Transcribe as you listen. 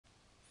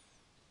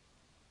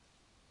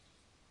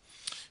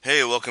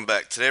Hey, welcome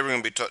back. Today we're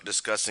going to be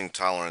discussing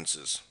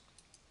tolerances.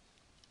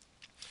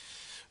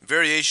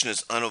 Variation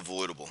is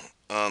unavoidable.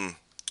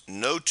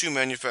 No two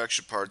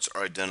manufactured parts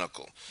are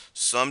identical.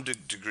 Some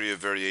degree of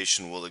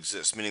variation will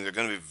exist, meaning they're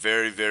going to be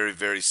very, very,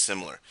 very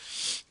similar.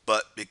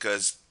 But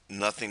because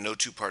no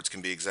two parts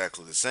can be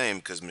exactly the same,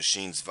 because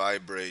machines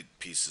vibrate,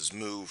 pieces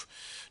move,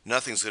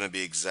 nothing's going to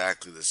be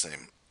exactly the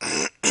same.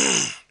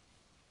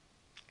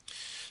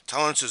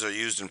 Tolerances are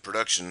used in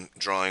production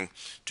drawing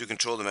to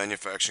control the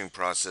manufacturing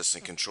process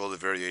and control the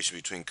variation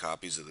between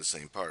copies of the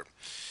same part.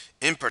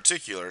 In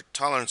particular,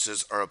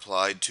 tolerances are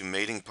applied to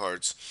mating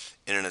parts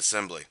in an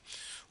assembly.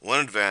 One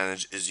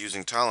advantage is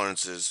using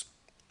tolerances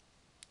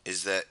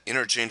is that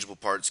interchangeable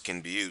parts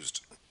can be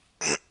used.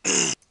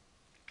 All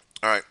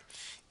right,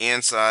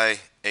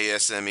 ANSI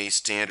ASME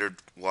standard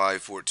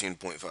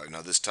Y14.5.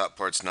 Now this top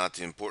part's not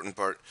the important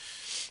part.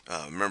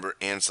 Remember,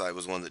 ANSI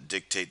was one that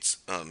dictates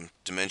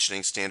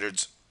dimensioning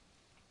standards.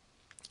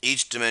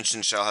 Each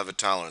dimension shall have a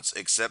tolerance,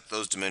 except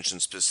those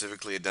dimensions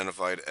specifically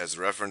identified as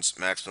reference,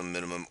 maximum,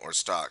 minimum, or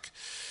stock.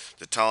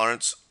 The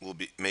tolerance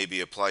may be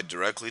applied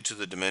directly to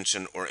the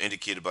dimension or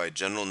indicated by a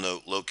general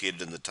note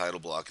located in the title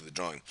block of the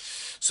drawing.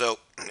 So,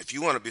 if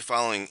you want to be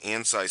following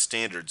ANSI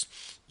standards,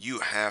 you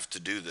have to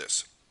do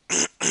this.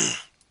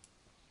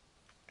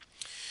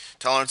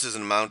 Tolerance is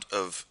an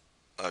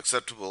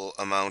acceptable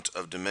amount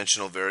of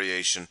dimensional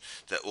variation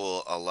that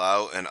will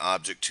allow an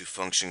object to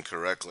function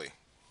correctly.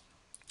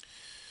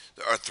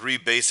 There are three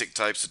basic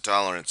types of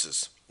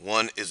tolerances.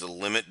 One is a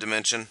limit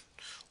dimension,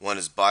 one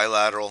is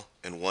bilateral,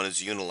 and one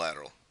is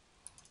unilateral.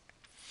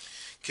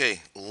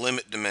 Okay,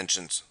 limit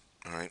dimensions.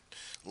 All right,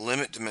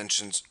 limit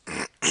dimensions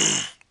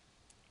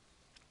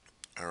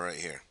are right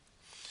here.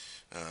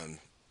 Um,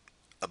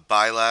 a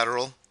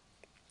bilateral.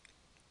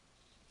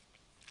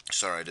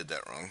 Sorry, I did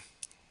that wrong.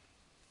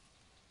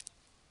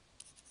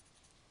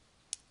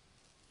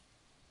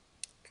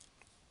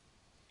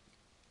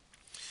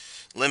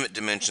 Limit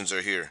dimensions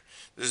are here.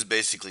 This is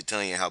basically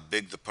telling you how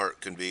big the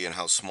part can be and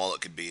how small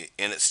it could be,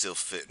 and it still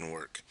fit and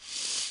work.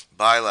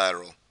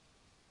 Bilateral.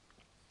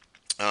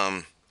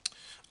 Um,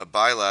 a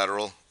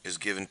bilateral is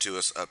given to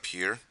us up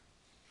here.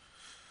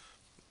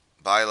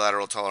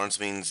 Bilateral tolerance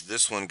means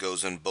this one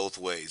goes in both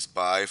ways.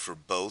 Bi for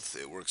both,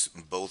 it works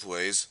in both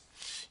ways.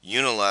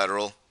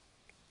 Unilateral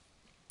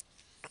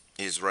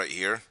is right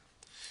here,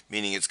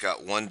 meaning it's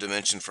got one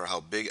dimension for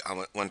how big,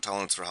 one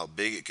tolerance for how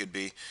big it could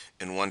be,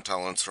 and one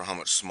tolerance for how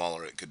much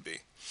smaller it could be.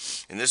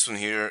 In this one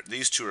here,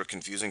 these two are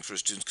confusing for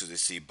students because they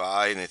see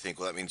bi and they think,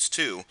 well, that means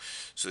two,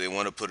 so they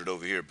want to put it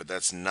over here, but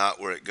that's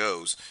not where it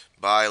goes.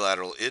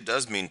 Bilateral, it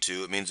does mean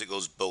two, it means it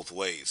goes both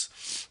ways.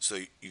 So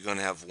you're going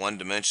to have one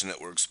dimension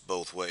that works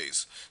both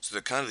ways. So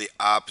they're kind of the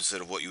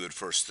opposite of what you would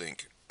first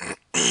think.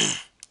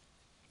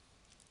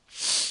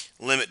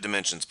 Limit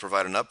dimensions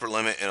provide an upper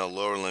limit and a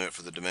lower limit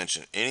for the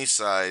dimension. Any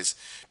size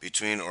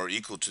between or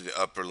equal to the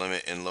upper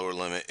limit and lower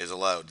limit is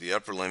allowed. The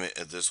upper limit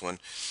of this one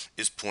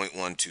is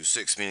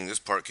 0.126, meaning this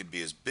part could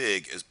be as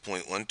big as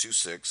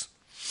 0.126,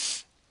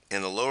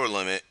 and the lower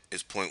limit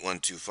is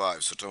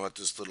 0.125. So talking about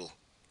this little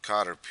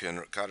cotter pin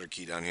or cotter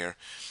key down here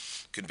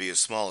could be as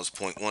small as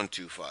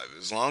 0.125.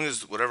 As long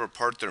as whatever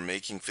part they're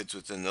making fits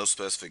within those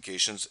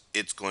specifications,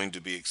 it's going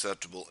to be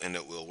acceptable and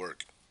it will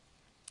work.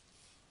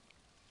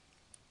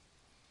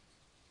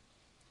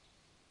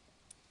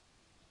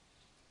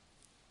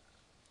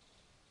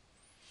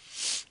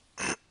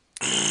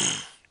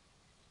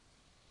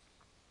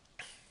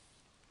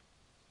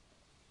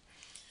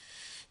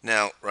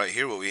 Now, right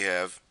here, what we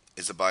have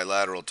is a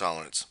bilateral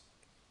tolerance.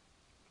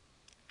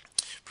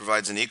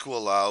 Provides an equal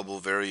allowable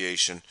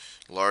variation,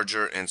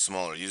 larger and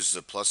smaller. Uses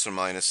a plus or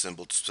minus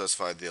symbol to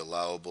specify the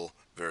allowable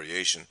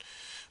variation.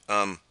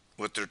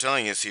 What they're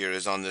telling us here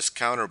is on this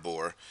counter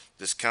bore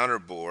has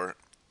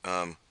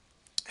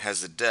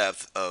a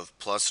depth of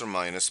plus or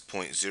minus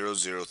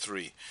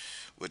 0.003,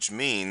 which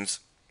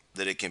means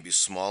that it can be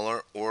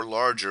smaller or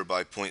larger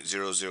by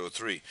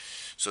 0.003.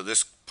 So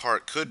this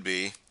part could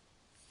be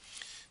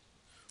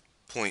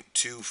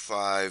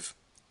 0.25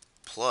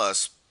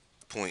 plus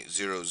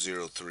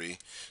 0.003,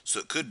 so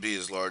it could be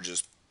as large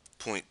as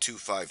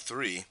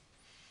 0.253,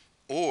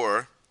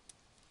 or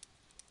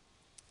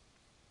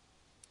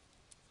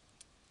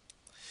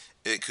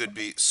it could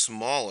be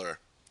smaller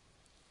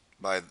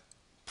by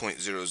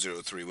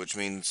 0.003, which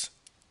means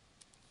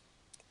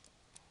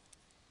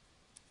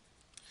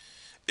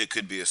it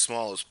could be as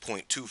small as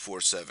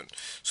 0.247.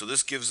 So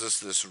this gives us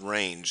this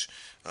range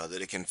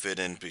that it can fit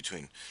in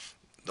between.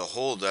 The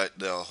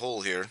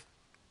hole here,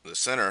 the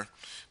center,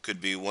 could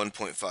be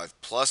 1.5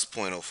 plus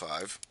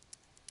 0.05,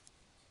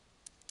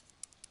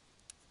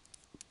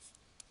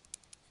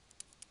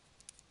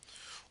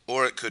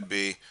 or it could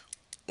be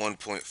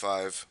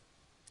 1.5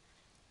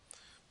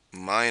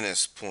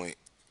 minus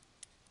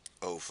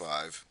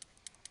 0.05.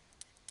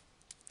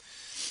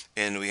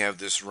 And we have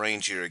this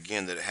range here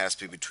again that it has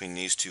to be between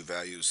these two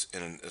values,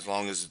 and as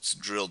long as it's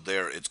drilled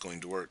there, it's going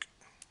to work.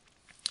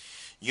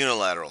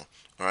 Unilateral,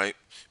 all right,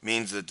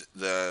 means that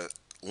the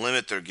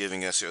limit they're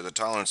giving us here, the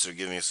tolerance they're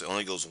giving us, it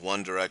only goes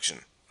one direction.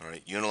 All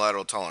right,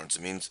 unilateral tolerance.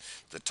 It means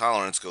the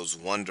tolerance goes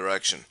one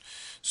direction.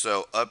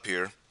 So up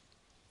here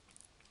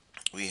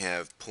we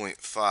have zero point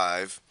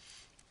 0.5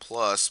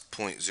 plus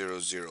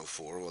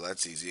 0.004. Well,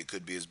 that's easy. It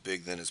could be as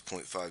big then as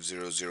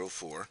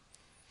 0.5004.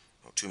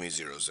 Oh, too many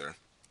zeros there.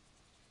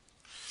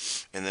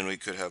 And then we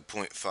could have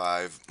zero point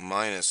 0.5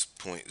 minus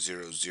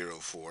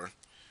 0.004.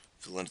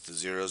 Fill in the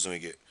zeros and we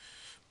get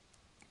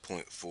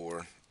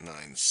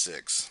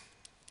 0.496.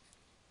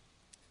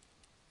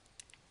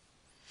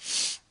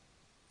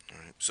 All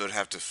right, so it'd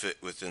have to fit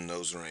within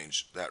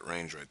that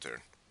range right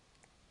there.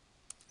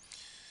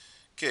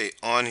 Okay,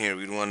 on here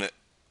we want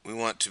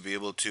to be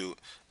able to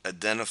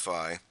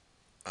identify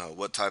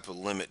what type of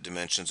limit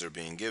dimensions are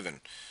being given.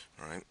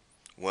 All right.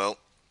 Well,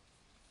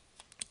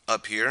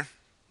 up here,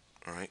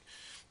 all right,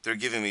 they're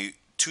giving me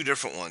two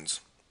different ones.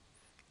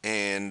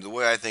 And the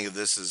way I think of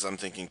this is I'm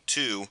thinking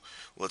 2,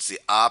 well, it's the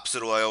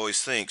opposite of what I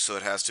always think, so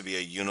it has to be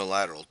a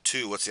unilateral.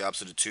 2, what's the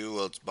opposite of 2?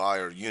 Well, it's bi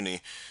or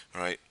uni.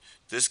 All right.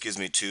 This gives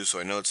me 2, so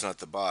I know it's not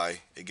the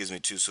bi. It gives me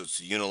 2, so it's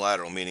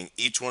unilateral, meaning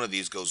each one of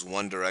these goes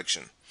one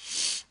direction.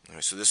 All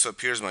right, so this up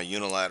here is my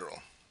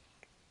unilateral.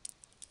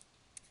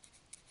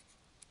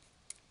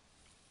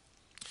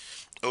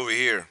 Over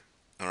here,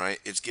 all right,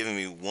 it's giving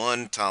me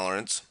one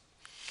tolerance,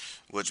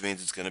 which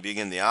means it's going to be,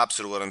 again, the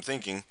opposite of what I'm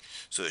thinking,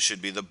 so it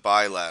should be the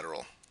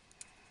bilateral.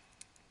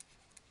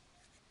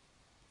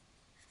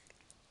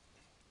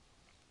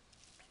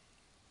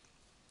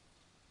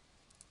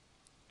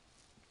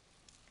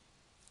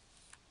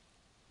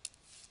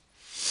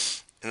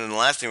 And then the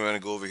last thing we're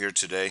going to go over here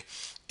today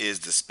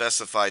is the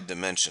specified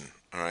dimension.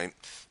 All right,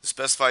 the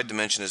specified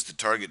dimension is the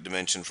target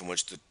dimension from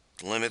which the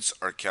limits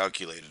are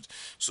calculated.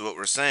 So what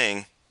we're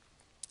saying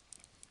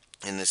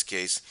in this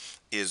case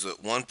is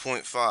that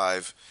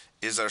 1.5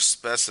 is our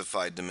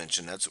specified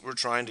dimension. That's what we're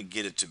trying to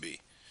get it to be.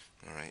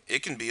 All right,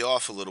 it can be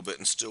off a little bit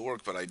and still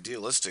work, but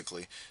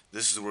idealistically,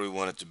 this is where we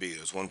want it to be.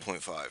 It's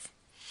 1.5.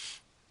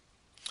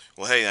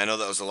 Well, hey, I know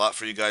that was a lot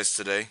for you guys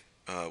today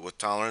with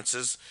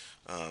tolerances.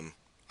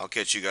 I'll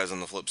catch you guys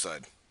on the flip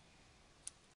side.